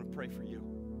favor. I'm going to pray for you.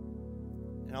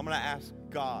 And I'm going to ask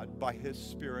God by his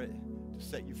Spirit to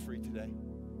set you free today.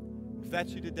 If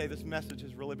that's you today, this message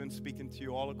has really been speaking to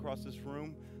you all across this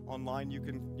room. Online, you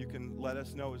can let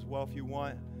us know as well if you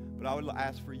want. But I would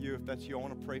ask for you, if that's you, I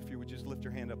want to pray for you. Would you just lift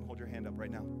your hand up and hold your hand up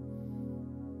right now?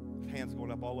 Hands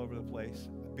going up all over the place.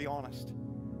 Be honest.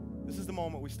 This is the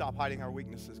moment we stop hiding our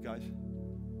weaknesses, guys.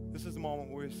 This is the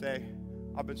moment where we say,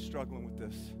 I've been struggling with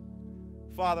this.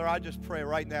 Father, I just pray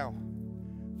right now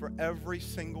for every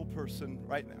single person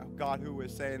right now, God, who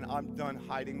is saying, I'm done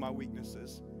hiding my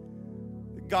weaknesses.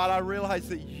 God, I realize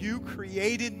that you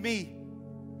created me.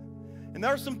 And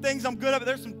there are some things I'm good at, but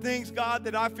there's some things, God,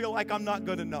 that I feel like I'm not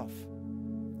good enough.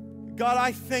 God,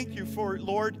 I thank you for,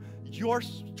 Lord, your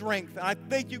strength. And I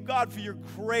thank you, God, for your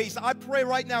grace. I pray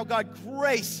right now, God,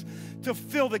 grace to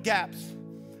fill the gaps.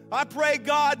 I pray,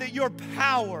 God, that your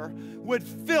power would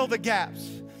fill the gaps.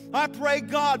 I pray,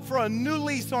 God, for a new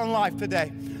lease on life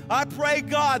today. I pray,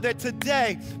 God, that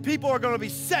today people are going to be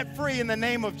set free in the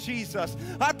name of Jesus.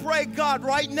 I pray, God,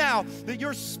 right now that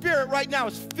your Spirit right now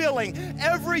is filling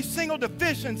every single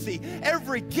deficiency,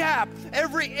 every gap,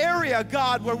 every area,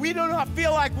 God, where we do not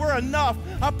feel like we're enough.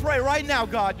 I pray right now,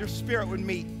 God, your Spirit would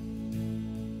meet.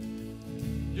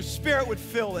 Your Spirit would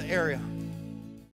fill the area.